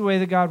wholeheartedly this is the way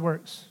that God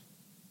works.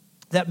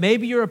 That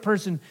maybe you're a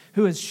person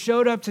who has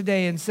showed up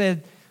today and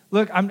said,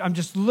 look, I'm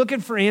just looking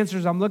for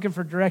answers. I'm looking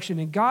for direction.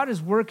 And God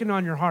is working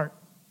on your heart.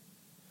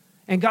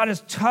 And God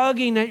is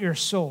tugging at your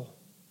soul.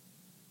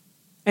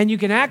 And you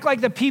can act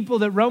like the people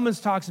that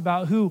Romans talks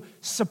about who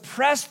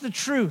suppress the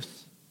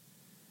truth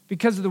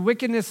because of the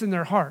wickedness in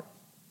their heart.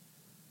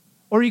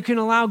 Or you can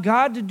allow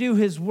God to do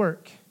his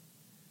work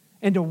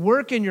and to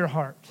work in your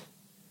heart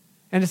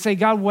and to say,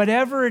 God,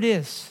 whatever it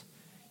is,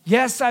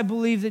 yes, I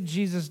believe that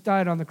Jesus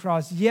died on the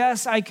cross.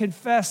 Yes, I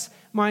confess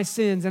my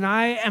sins, and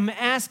I am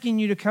asking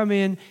you to come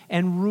in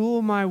and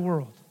rule my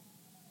world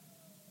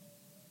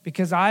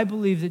because I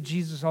believe that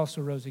Jesus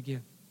also rose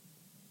again.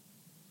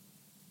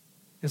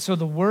 And so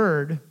the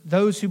word,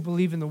 those who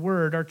believe in the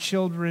word are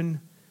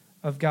children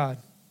of God.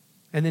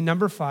 And then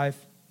number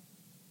 5,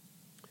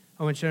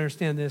 I want you to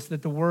understand this,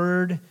 that the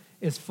word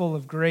is full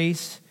of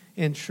grace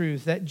and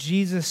truth, that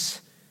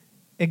Jesus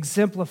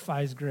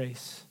exemplifies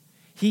grace.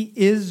 He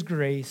is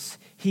grace.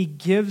 He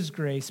gives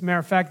grace. Matter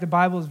of fact, the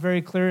Bible is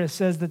very clear. It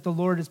says that the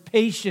Lord is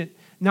patient,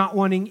 not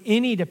wanting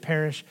any to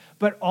perish,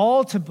 but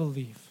all to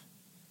believe.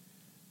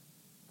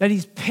 That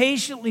he's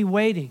patiently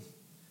waiting.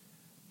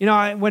 You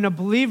know, when a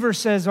believer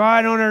says, "Oh,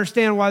 I don't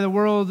understand why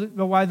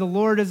the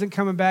Lord isn't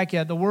coming back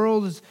yet. The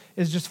world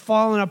is just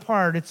falling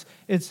apart.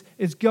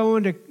 It's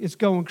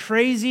going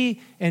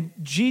crazy, and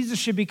Jesus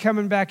should be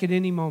coming back at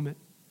any moment."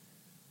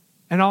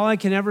 And all I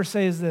can ever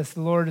say is this: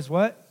 the Lord is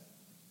what?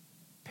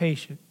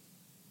 Patient.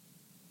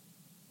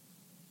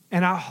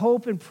 And I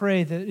hope and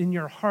pray that in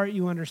your heart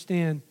you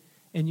understand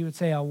and you would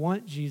say, "I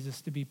want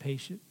Jesus to be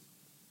patient."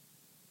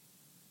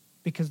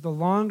 Because the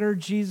longer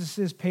Jesus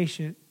is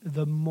patient,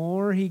 the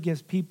more he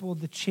gives people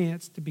the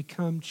chance to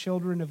become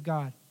children of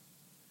God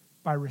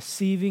by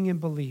receiving and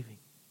believing.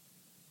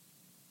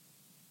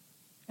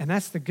 And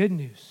that's the good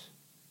news.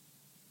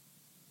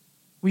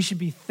 We should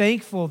be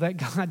thankful that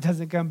God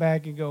doesn't come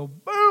back and go,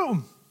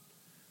 boom,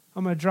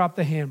 I'm going to drop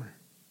the hammer.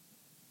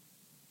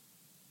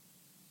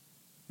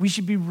 We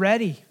should be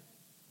ready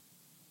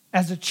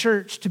as a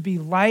church to be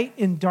light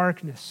in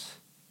darkness,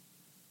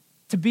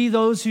 to be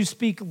those who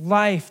speak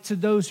life to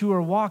those who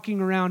are walking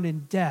around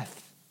in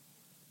death,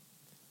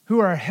 who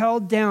are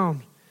held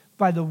down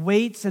by the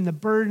weights and the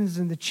burdens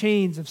and the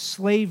chains of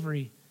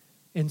slavery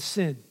and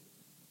sin.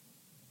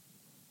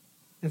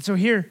 And so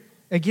here,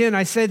 again,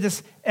 I say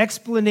this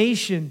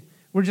explanation,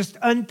 we're just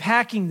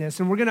unpacking this,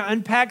 and we're going to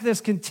unpack this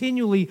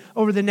continually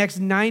over the next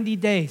 90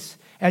 days.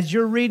 As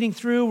you're reading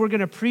through, we're going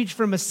to preach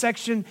from a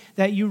section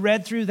that you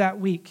read through that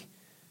week.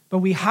 But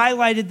we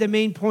highlighted the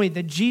main point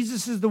that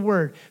Jesus is the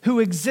Word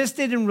who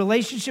existed in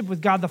relationship with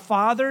God the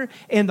Father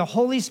and the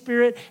Holy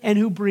Spirit and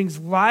who brings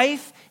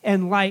life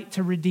and light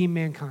to redeem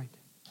mankind.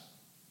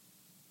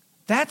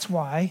 That's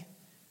why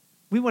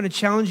we want to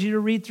challenge you to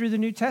read through the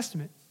New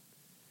Testament.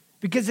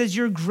 Because as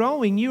you're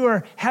growing, you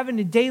are having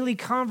a daily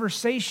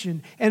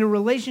conversation and a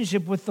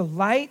relationship with the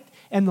light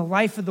and the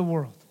life of the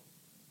world.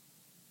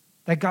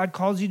 That God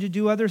calls you to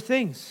do other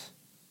things.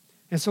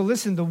 And so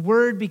listen, the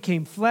Word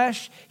became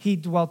flesh. He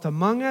dwelt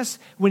among us.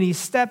 When he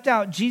stepped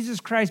out, Jesus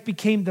Christ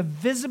became the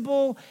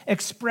visible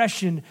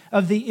expression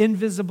of the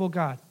invisible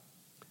God.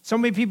 So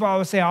many people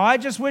always say, "Oh, I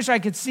just wish I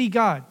could see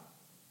God."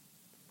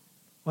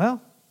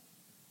 Well,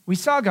 we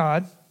saw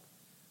God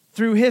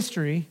through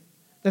history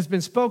that's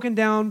been spoken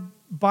down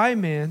by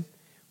man.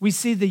 We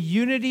see the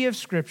unity of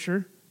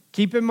Scripture.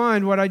 Keep in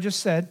mind what I just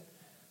said,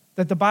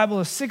 that the Bible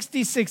is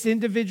 66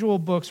 individual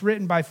books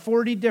written by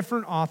 40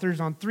 different authors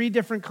on 3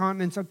 different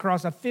continents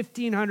across a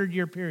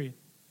 1,500-year period.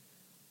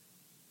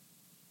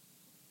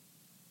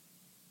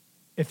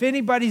 If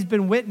anybody's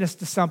been witness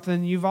to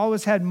something, you've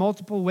always had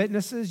multiple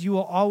witnesses, you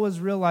will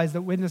always realize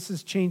that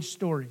witnesses change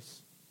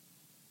stories.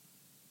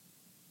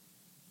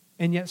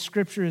 And yet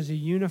Scripture is a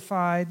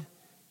unified,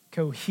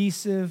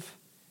 cohesive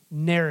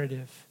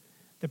narrative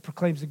that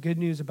proclaims the good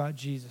news about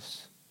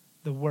Jesus,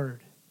 the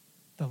Word,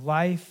 the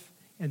life,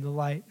 and the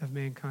light of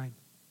mankind.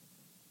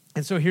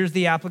 And so here's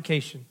the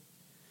application.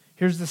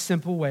 Here's the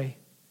simple way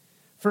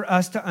for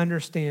us to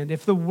understand.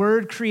 If the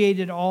Word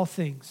created all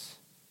things,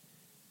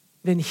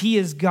 then he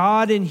is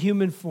God in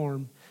human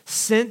form,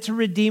 sent to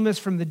redeem us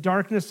from the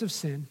darkness of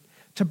sin,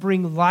 to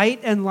bring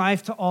light and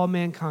life to all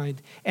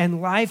mankind.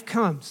 And life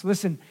comes,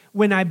 listen,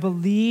 when I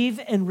believe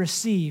and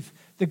receive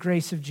the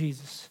grace of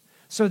Jesus.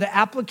 So the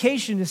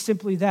application is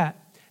simply that.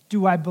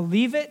 Do I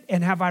believe it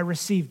and have I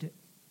received it?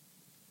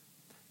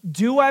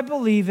 Do I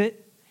believe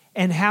it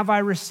and have I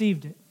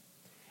received it?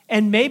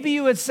 And maybe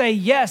you would say,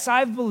 yes,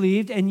 I've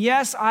believed and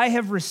yes, I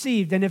have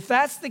received. And if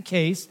that's the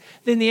case,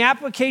 then the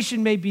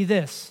application may be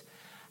this.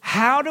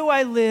 How do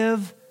I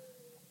live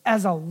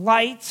as a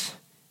light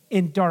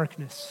in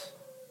darkness?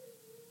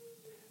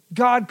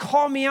 God,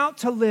 call me out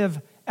to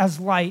live as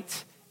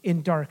light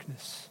in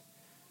darkness.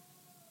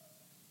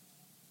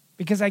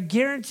 Because I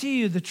guarantee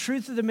you the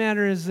truth of the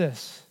matter is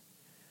this,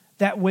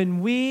 that when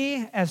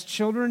we as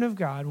children of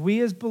God, we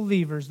as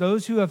believers,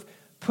 those who have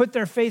put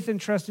their faith and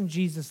trust in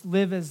Jesus,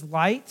 live as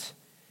light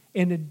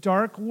in a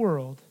dark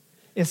world,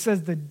 it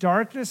says the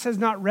darkness has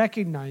not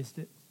recognized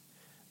it.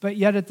 But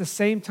yet at the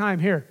same time,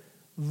 here,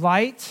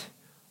 light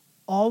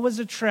always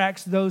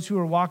attracts those who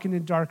are walking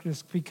in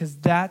darkness because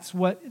that's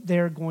what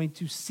they're going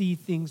to see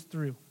things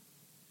through.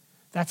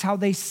 That's how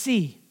they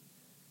see.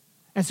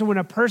 And so when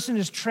a person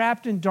is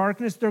trapped in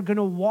darkness, they're going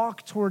to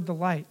walk toward the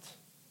light.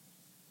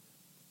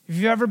 If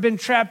you've ever been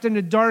trapped in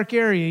a dark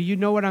area, you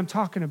know what I'm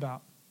talking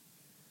about.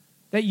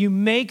 That you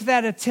make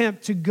that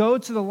attempt to go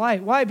to the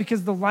light. Why?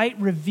 Because the light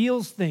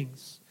reveals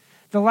things.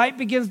 The light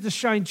begins to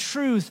shine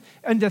truth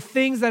into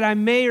things that I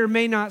may or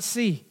may not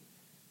see.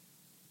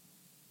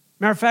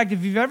 Matter of fact,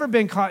 if you've ever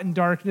been caught in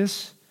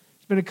darkness,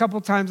 it's been a couple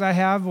times I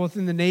have, both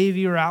in the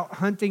Navy or out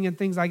hunting and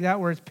things like that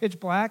where it's pitch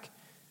black,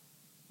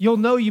 you'll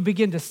know you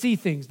begin to see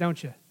things,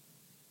 don't you?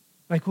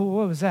 Like, well,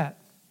 what was that?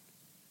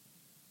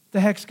 The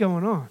heck's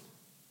going on?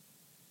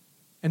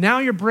 And now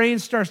your brain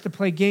starts to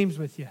play games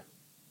with you.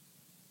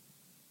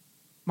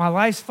 My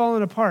life's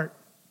falling apart.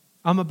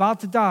 I'm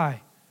about to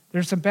die.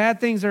 There's some bad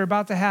things that are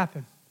about to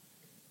happen.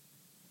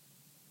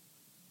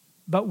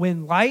 But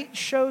when light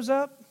shows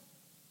up,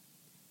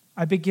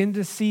 I begin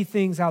to see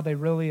things how they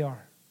really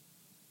are.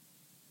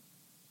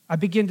 I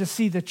begin to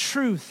see the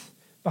truth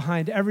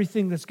behind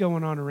everything that's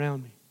going on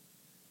around me.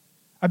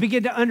 I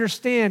begin to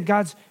understand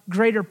God's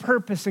greater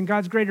purpose and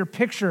God's greater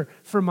picture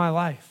for my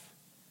life.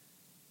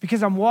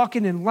 Because I'm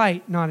walking in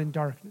light, not in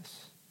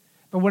darkness.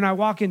 But when I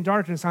walk in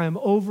darkness, I am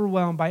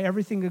overwhelmed by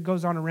everything that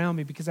goes on around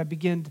me because I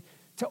begin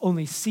to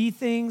only see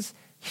things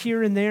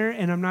here and there,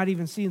 and I'm not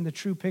even seeing the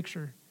true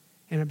picture,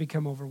 and I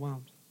become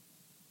overwhelmed.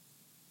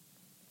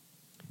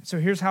 So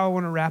here's how I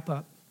want to wrap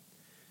up.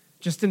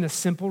 Just in a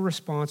simple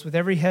response, with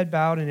every head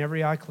bowed and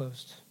every eye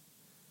closed.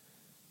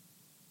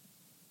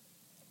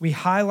 We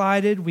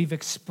highlighted, we've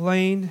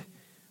explained,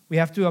 we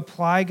have to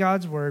apply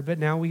God's word, but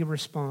now we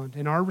respond.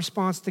 And our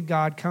response to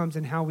God comes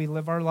in how we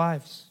live our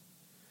lives,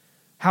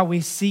 how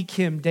we seek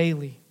him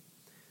daily.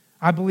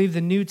 I believe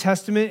the New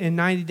Testament in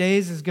 90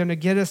 days is going to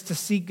get us to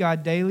seek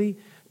God daily,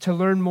 to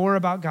learn more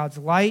about God's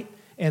light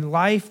and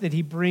life that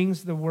he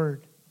brings the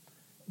world.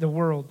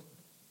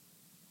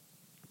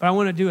 But I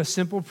want to do a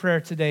simple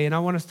prayer today, and I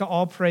want us to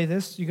all pray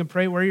this. You can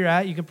pray where you're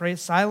at. You can pray it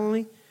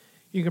silently.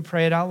 You can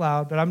pray it out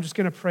loud, but I'm just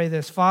going to pray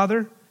this.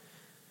 Father,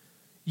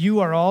 you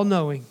are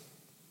all-knowing,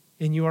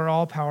 and you are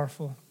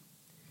all-powerful,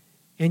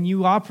 and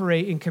you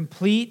operate in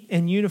complete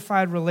and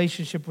unified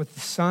relationship with the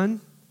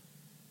Son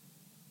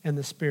and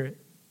the Spirit.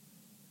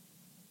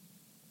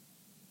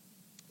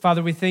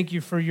 Father, we thank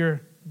you for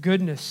your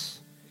goodness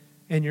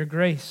and your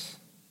grace.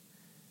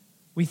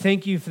 We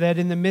thank you for that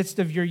in the midst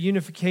of your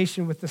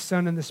unification with the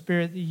Son and the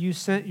Spirit, that you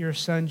sent your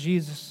Son,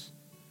 Jesus,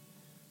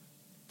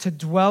 to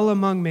dwell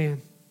among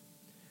man,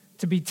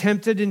 to be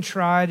tempted and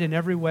tried in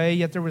every way,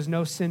 yet there was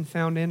no sin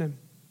found in him,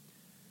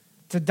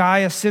 to die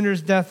a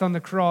sinner's death on the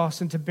cross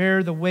and to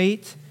bear the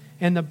weight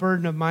and the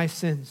burden of my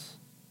sins.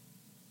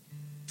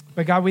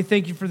 But God, we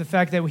thank you for the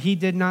fact that he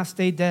did not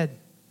stay dead,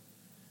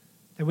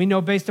 that we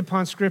know based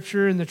upon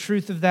Scripture and the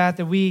truth of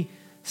that we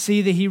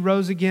see that he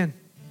rose again,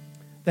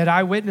 that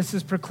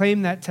eyewitnesses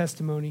proclaim that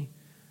testimony,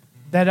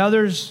 that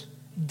others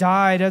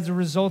died as a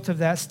result of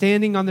that,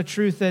 standing on the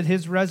truth that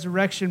his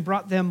resurrection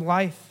brought them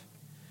life.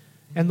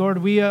 And Lord,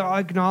 we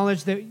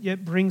acknowledge that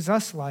it brings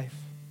us life.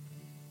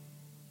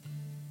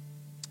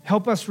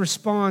 Help us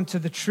respond to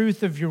the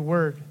truth of your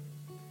word.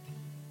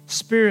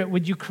 Spirit,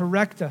 would you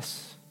correct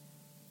us?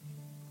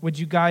 Would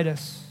you guide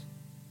us?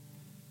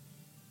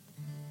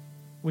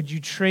 Would you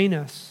train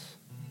us?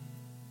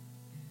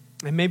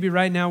 And maybe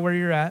right now where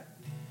you're at,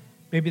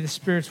 maybe the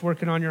Spirit's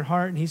working on your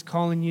heart and he's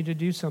calling you to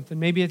do something.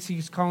 Maybe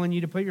he's calling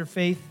you to put your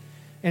faith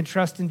and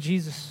trust in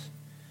Jesus.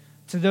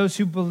 To those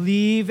who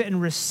believe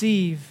and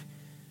receive,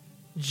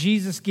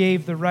 Jesus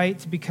gave the right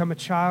to become a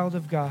child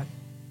of God.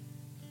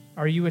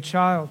 Are you a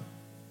child?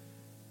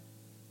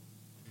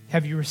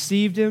 Have you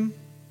received him?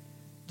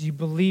 Do you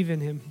believe in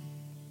him?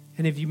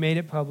 And have you made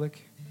it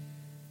public?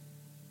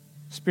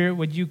 Spirit,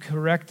 would you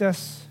correct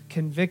us,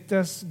 convict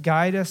us,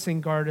 guide us,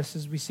 and guard us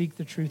as we seek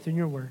the truth in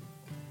your word?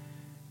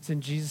 It's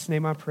in Jesus'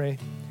 name I pray.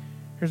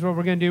 Here's what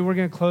we're going to do. We're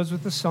going to close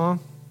with a song.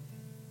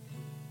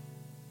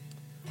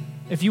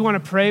 If you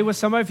want to pray with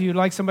somebody, if you'd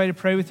like somebody to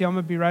pray with you, I'm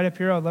going to be right up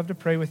here. I'd love to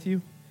pray with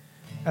you.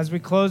 As we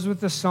close with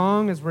the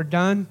song, as we're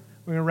done,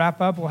 we're going to wrap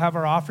up. We'll have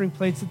our offering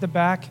plates at the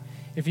back.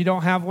 If you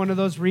don't have one of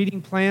those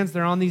reading plans,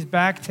 they're on these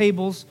back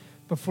tables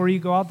before you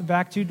go out the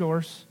back two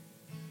doors.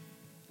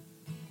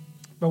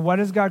 But what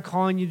is God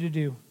calling you to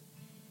do?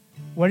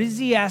 What is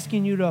he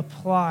asking you to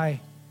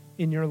apply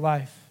in your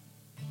life?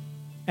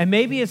 And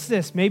maybe it's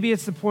this. Maybe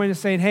it's the point of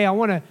saying, hey, I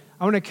want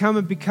to come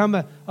and become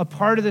a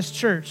part of this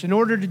church. In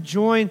order to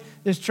join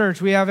this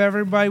church, we have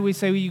everybody, we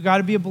say, well, you got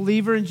to be a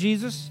believer in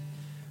Jesus,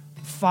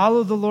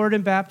 follow the Lord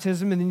in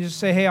baptism, and then just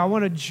say, hey, I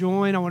want to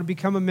join, I want to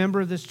become a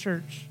member of this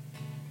church.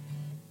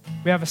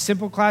 We have a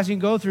simple class you can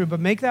go through,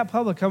 but make that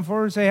public. Come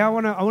forward and say, hey, I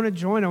want to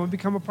join, I want to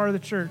become a part of the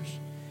church.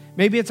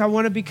 Maybe it's I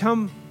want to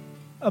become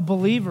a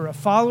believer, a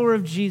follower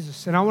of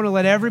Jesus, and I want to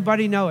let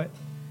everybody know it,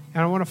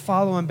 and I want to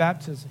follow in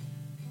baptism.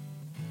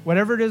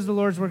 Whatever it is the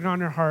Lord's working on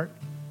your heart,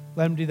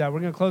 let him do that. We're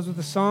going to close with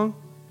a song,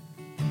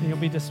 and you'll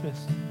be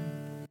dismissed.